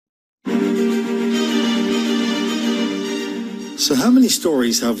So how many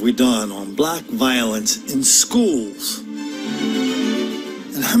stories have we done on black violence in schools?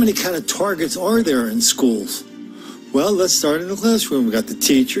 And how many kind of targets are there in schools? Well, let's start in the classroom. We've got the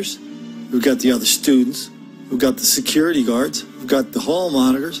teachers, we've got the other students, we've got the security guards, we've got the hall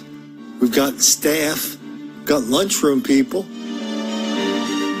monitors, we've got staff, we've got lunchroom people,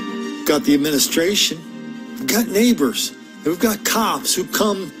 we've got the administration, we've got neighbors, and we've got cops who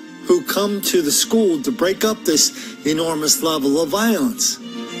come to the school to break up this enormous level of violence.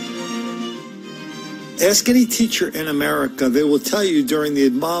 Ask any teacher in America, they will tell you during the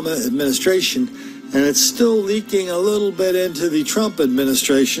Obama administration, and it's still leaking a little bit into the Trump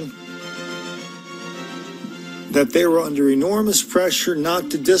administration, that they were under enormous pressure not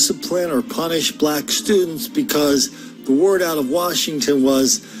to discipline or punish black students because the word out of Washington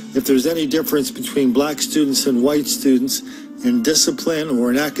was if there's any difference between black students and white students in discipline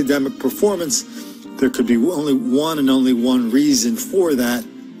or in academic performance, there could be only one reason for that,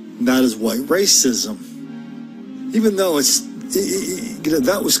 and that is white racism. Even though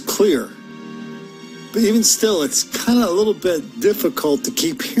that was clear. But even still, it's kind of a little bit difficult to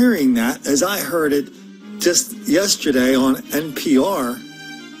keep hearing that, as I heard it just yesterday on NPR,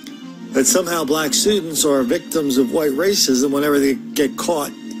 that somehow black students are victims of white racism whenever they get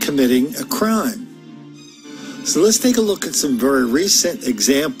caught committing a crime. So let's take a look at some very recent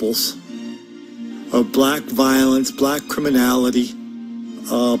examples of black violence, black criminality,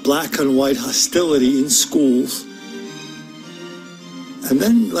 black and white hostility in schools. And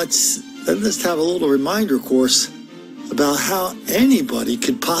then let's have a little reminder course about how anybody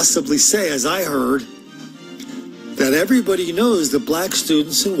could possibly say, as I heard, that everybody knows that black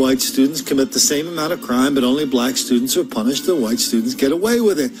students and white students commit the same amount of crime, but only black students are punished and white students get away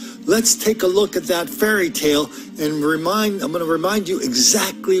with it. Let's take a look at that fairy tale and I'm going to remind you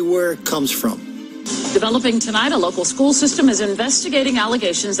exactly where it comes from. Developing tonight, a local school system is investigating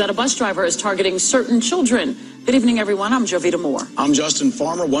allegations that a bus driver is targeting certain children. Good evening, everyone. I'm Jovita Moore. I'm Justin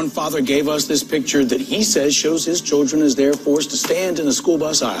Farmer. One father gave us this picture that he says shows his children as they're forced to stand in a school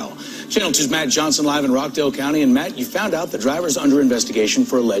bus aisle. Channel 2's Matt Johnson live in Rockdale County. And Matt, you found out the driver's under investigation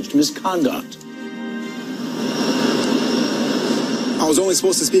for alleged misconduct. I was only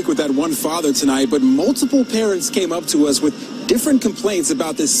supposed to speak with that one father tonight, but multiple parents came up to us with different complaints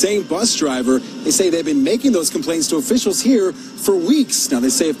about this same bus driver. They say they've been making those complaints to officials here for weeks. Now, they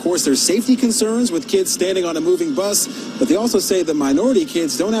say, of course, there's safety concerns with kids standing on a moving bus, but they also say the minority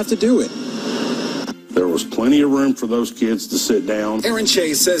kids don't have to do it. There was plenty of room for those kids to sit down. Aaron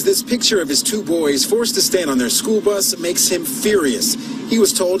Chase says this picture of his two boys forced to stand on their school bus makes him furious. He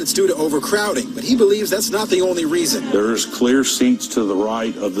was told it's due to overcrowding, but he believes that's not the only reason. There's clear seats to the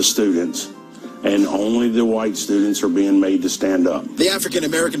right of the students, and only the white students are being made to stand up. The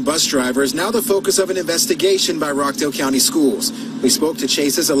African-American bus driver is now the focus of an investigation by Rockdale County Schools. We spoke to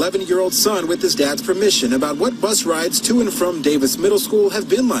Chase's 11-year-old son with his dad's permission about what bus rides to and from Davis Middle School have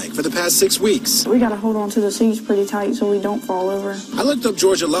been like for the past 6 weeks. We got to hold on to the seats pretty tight so we don't fall over. I looked up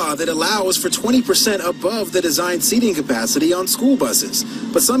Georgia law that allows for 20% above the designed seating capacity on school buses.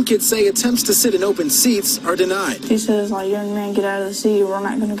 But some kids say attempts to sit in open seats are denied. She says, like, young man, get out of the seat or we're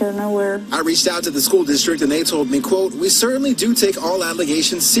not going to go nowhere. I reached out to the school district and they told me, quote, "We certainly do take all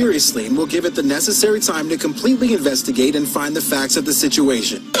allegations seriously and we'll give it the necessary time to completely investigate and find the facts of the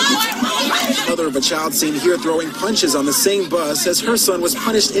situation." The mother of a child seen here throwing punches on the same bus as her son was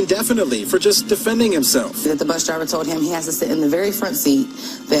punished indefinitely for just defending himself. That the bus driver told him he has to sit in the very front seat,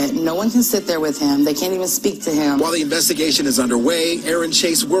 that no one can sit there with him, they can't even speak to him. While the investigation is underway, Aaron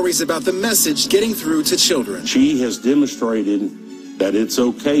Chase worries about the message getting through to children. She has demonstrated that it's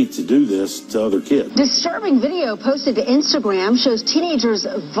okay to do this to other kids. Disturbing video posted to Instagram shows teenagers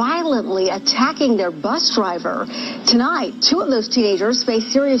violently attacking their bus driver. Tonight, 2 of those teenagers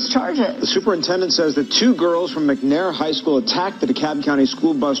face serious charges. The superintendent says that 2 girls from McNair High School attacked the DeKalb County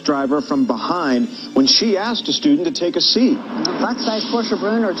school bus driver from behind when she asked a student to take a seat. Fox 5's Portia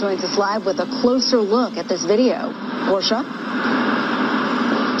Bruner joins us live with a closer look at this video. Portia?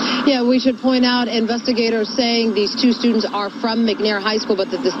 Yeah, we should point out investigators saying these 2 students are from McNair High School, but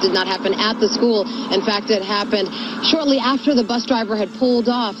that this did not happen at the school. In fact, it happened shortly after the bus driver had pulled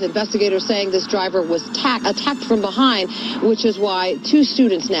off. Investigators saying this driver was attacked from behind, which is why 2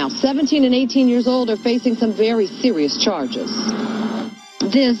 students now, 17 and 18 years old, are facing some very serious charges.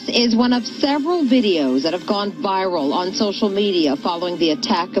 This is one of several videos that have gone viral on social media following the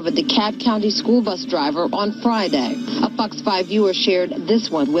attack of a DeKalb County school bus driver on Friday. A Fox 5 viewer shared this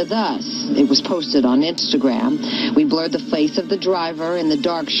one with us. It was posted on Instagram. We blurred the face of the driver in the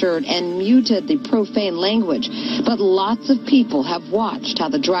dark shirt and muted the profane language. But lots of people have watched how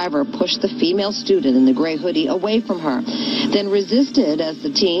the driver pushed the female student in the gray hoodie away from her, then resisted as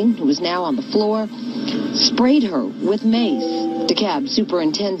the teen, who is now on the floor, sprayed her with mace. DeKalb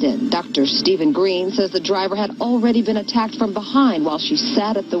Superintendent Dr. Stephen Green says the driver had already been attacked from behind while she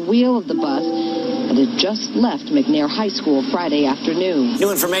sat at the wheel of the bus and had just left McNair High School Friday afternoon.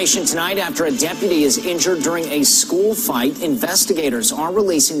 New information tonight after a deputy is injured during a school fight. Investigators are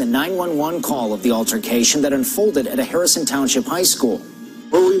releasing the 911 call of the altercation that unfolded at a Harrison Township high school.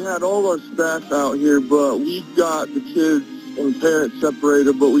 Well, we had all our staff out here, but we got the kids and parents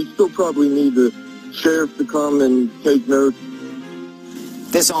separated, but we still probably need the sheriff to come and take notes.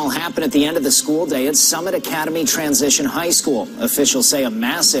 This all happened at the end of the school day at Summit Academy Transition High School. Officials say a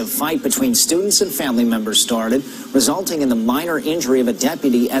massive fight between students and family members started, resulting in the minor injury of a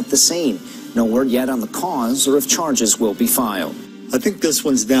deputy at the scene. No word yet on the cause or if charges will be filed. I think this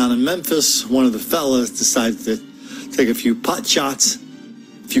one's down in Memphis. One of the fellas decided to take a few pot shots,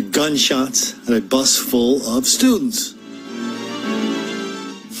 a few gunshots at a bus full of students.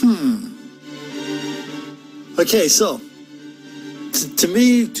 Okay, so to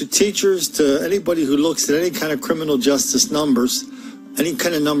me, to teachers, to anybody who looks at any kind of criminal justice numbers, any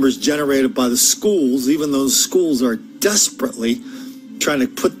kind of numbers generated by the schools, even though schools are desperately trying to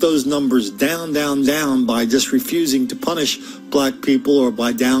put those numbers down by just refusing to punish black people or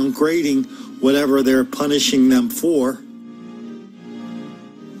by downgrading whatever they're punishing them for.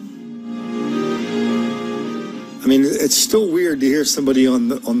 I mean, it's still weird to hear somebody on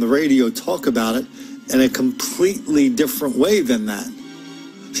the radio talk about it in a completely different way than that.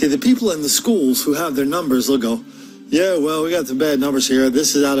 See, the people in the schools who have their numbers will go, yeah, well, we got some bad numbers here.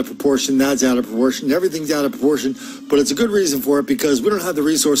 This is out of proportion. That's out of proportion. Everything's out of proportion. But it's a good reason for it because we don't have the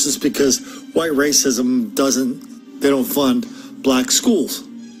resources because white racism they don't fund black schools.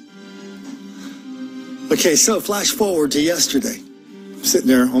 Okay, so flash forward to yesterday. I'm sitting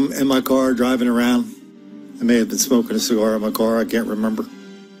there in my car driving around. I may have been smoking a cigar in my car. I can't remember.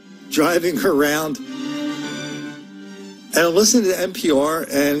 Driving around. And I'm listening to NPR,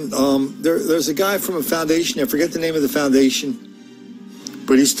 and there's a guy from a foundation, I forget the name of the foundation,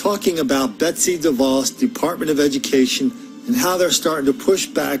 but he's talking about Betsy DeVos, Department of Education, and how they're starting to push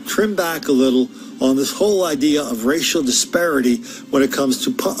back, trim back a little on this whole idea of racial disparity when it comes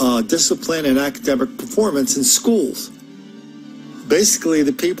to discipline and academic performance in schools. Basically,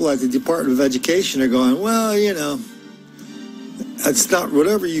 the people at the Department of Education are going, well, you know, that's not,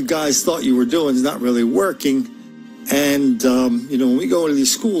 whatever you guys thought you were doing is not really working. And, you know, when we go into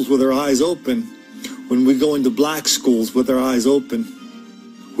these schools with our eyes open, when we go into black schools with our eyes open,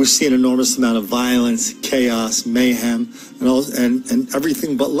 we see an enormous amount of violence, chaos, mayhem, and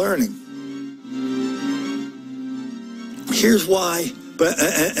everything but learning. Here's why.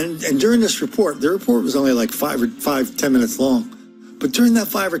 And during this report, the report was only like 5-10 minutes long. But during that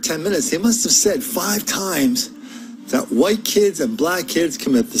 5 or 10 minutes, they must have said 5 times that white kids and black kids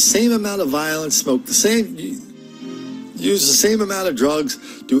commit the same amount of violence, smoke the same, use the same amount of drugs,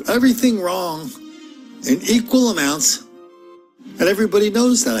 do everything wrong in equal amounts, and everybody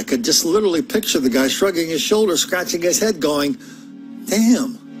knows that. I could just literally picture the guy shrugging his shoulders, scratching his head, going,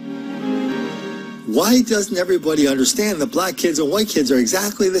 damn. Why doesn't everybody understand that black kids and white kids are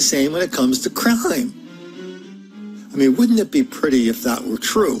exactly the same when it comes to crime? I mean, wouldn't it be pretty if that were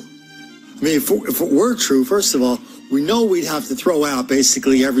true? I mean, if it were true, first of all, we know we'd have to throw out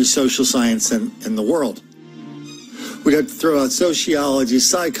basically every social science in the world. We'd have to throw out sociology,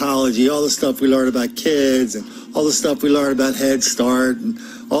 psychology, all the stuff we learned about kids, and all the stuff we learned about Head Start, and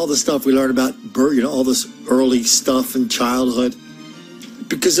all the stuff we learned about, you know, all this early stuff in childhood.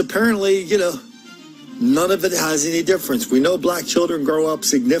 Because apparently, you know, none of it has any difference. We know black children grow up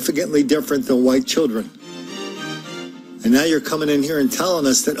significantly different than white children. And now you're coming in here and telling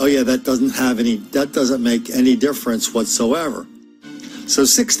us that, oh yeah, that doesn't make any difference whatsoever. So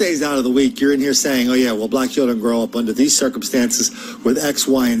 6 days out of the week, you're in here saying, oh yeah, well, black children grow up under these circumstances with X,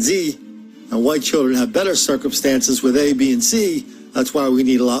 Y, and Z, and white children have better circumstances with A, B, and C. That's why we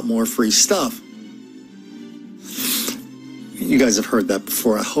need a lot more free stuff. You guys have heard that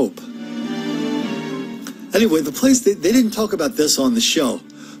before, I hope. Anyway, the place, they didn't talk about this on the show,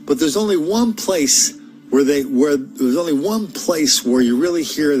 but there's only one place where you really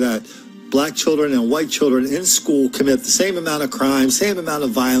hear that black children and white children in school commit the same amount of crime, same amount of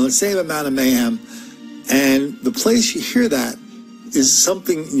violence, same amount of mayhem. And the place you hear that is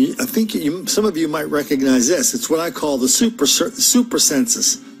something I think some of you might recognize this. It's what I call the super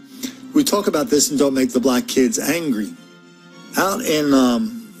census. We talk about this and don't make the black kids angry. Out in,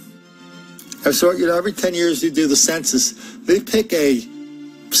 every 10 years you do the census, they pick a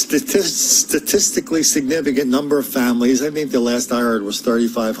statistically significant number of families. I think the last I heard was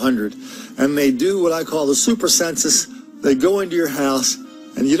 3,500. And they do what I call the super census. They go into your house,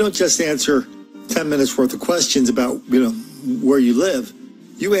 and you don't just answer 10 minutes worth of questions about, where you live.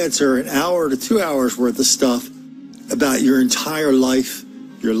 You answer an hour to 2 hours worth of stuff about your entire life,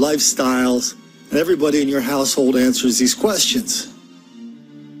 your lifestyles, and everybody in your household answers these questions.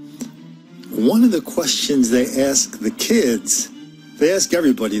 One of the questions they ask the kids, they ask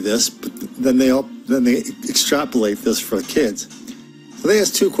everybody this, but then they extrapolate this for the kids. So they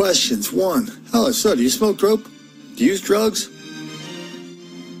ask two questions. One, so do you smoke dope? Do you use drugs?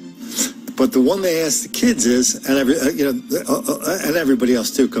 But the one they ask the kids is, and everybody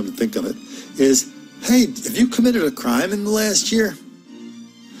else too, come to think of it, is, hey, have you committed a crime in the last year?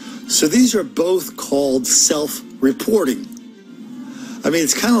 So these are both called self-reporting. I mean,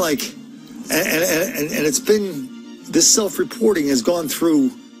 it's kind of like, and it's been, this self-reporting has gone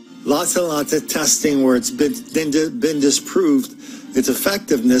through lots and lots of testing where it's been disproved. Its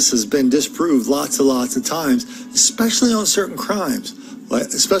effectiveness has been disproved lots and lots of times, especially on certain crimes,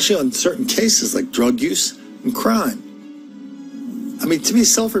 especially on certain cases like drug use and crime. I mean, to me,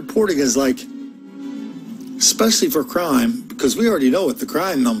 self-reporting is like, especially for crime, because we already know what the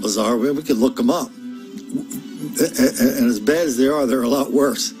crime numbers are. We could look them up. And as bad as they are, they're a lot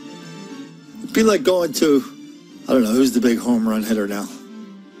worse. It'd be like going to, I don't know, who's the big home run hitter now?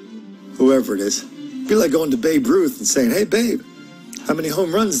 Whoever it is. It'd be like going to Babe Ruth and saying, hey, Babe, how many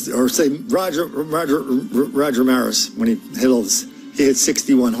home runs, or say Roger Maris, when he hit all this, he hit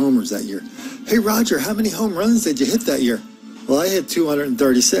 61 homers that year. Hey, Roger, how many home runs did you hit that year? Well, I hit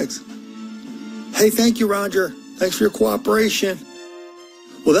 236. Hey, thank you, Roger. Thanks for your cooperation.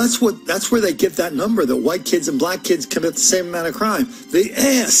 Well, that's where they get that number that white kids and black kids commit the same amount of crime. They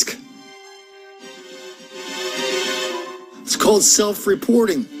ask. It's called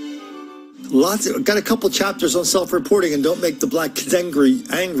self-reporting. Got a couple chapters on self-reporting, and don't make the black kids angry.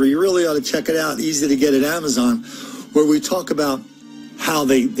 You really ought to check it out. Easy to get at Amazon, where we talk about how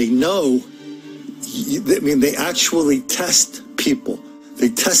they know. I mean, they actually test people. They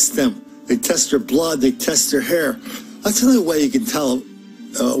test them. They test their blood. They test their hair. That's the only way you can tell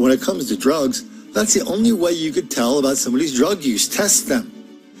when it comes to drugs. That's the only way you could tell about somebody's drug use. Test them.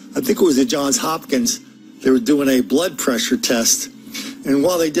 I think it was at Johns Hopkins. They were doing a blood pressure test. And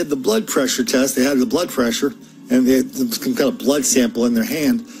while they did the blood pressure test, they had the blood pressure, and they had some kind of blood sample in their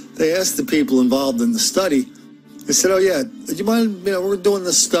hand. They asked the people involved in the study, they said, oh, yeah, do you mind, we're doing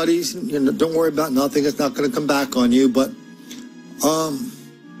the studies. Don't worry about nothing. It's not going to come back on you. But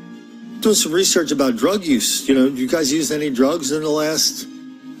doing some research about drug use. Do you guys use any drugs in the last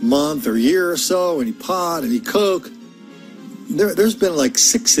month or year or so? Any pot, any coke? There's been like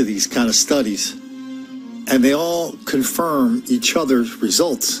 6 of these kind of studies. And they all confirm each other's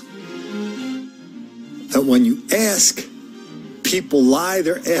results. That when you ask, people lie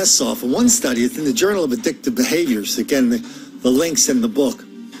their ass off. In one study, it's in the Journal of Addictive Behaviors. Again, the link's in the book.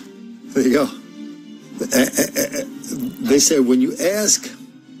 There you go. They say when you ask,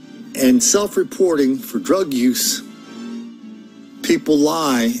 and self-reporting for drug use, people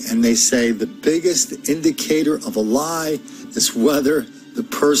lie, and they say the biggest indicator of a lie is whether the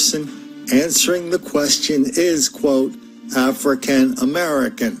person answering the question is, quote, African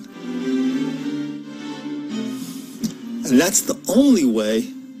American. And that's the only way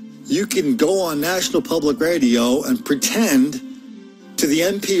you can go on National Public Radio and pretend to the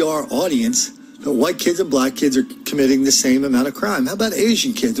NPR audience that white kids and black kids are committing the same amount of crime. How about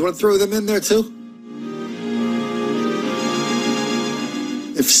Asian kids? You want to throw them in there too?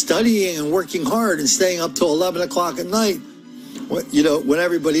 If studying and working hard and staying up till 11 o'clock at night, when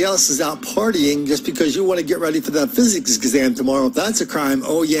everybody else is out partying just because you want to get ready for that physics exam tomorrow, if that's a crime,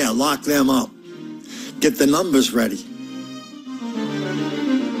 oh yeah, lock them up. Get the numbers ready.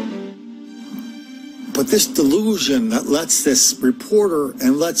 But this delusion that lets this reporter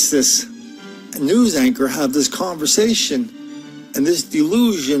and lets this news anchor have this conversation, and this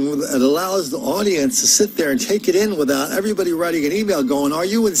delusion that allows the audience to sit there and take it in without everybody writing an email going, are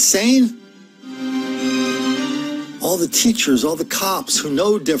you insane? All the teachers, all the cops who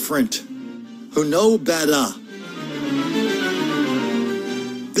know different, who know better.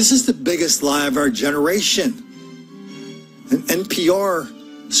 This is the biggest lie of our generation. And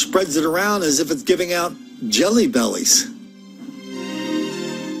NPR spreads it around as if it's giving out jelly bellies.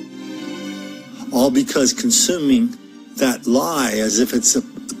 All because consuming that lie as if it's a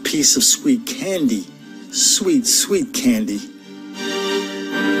piece of sweet candy. Sweet, sweet candy.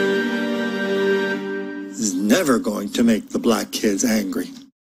 Is never going to make the black kids angry.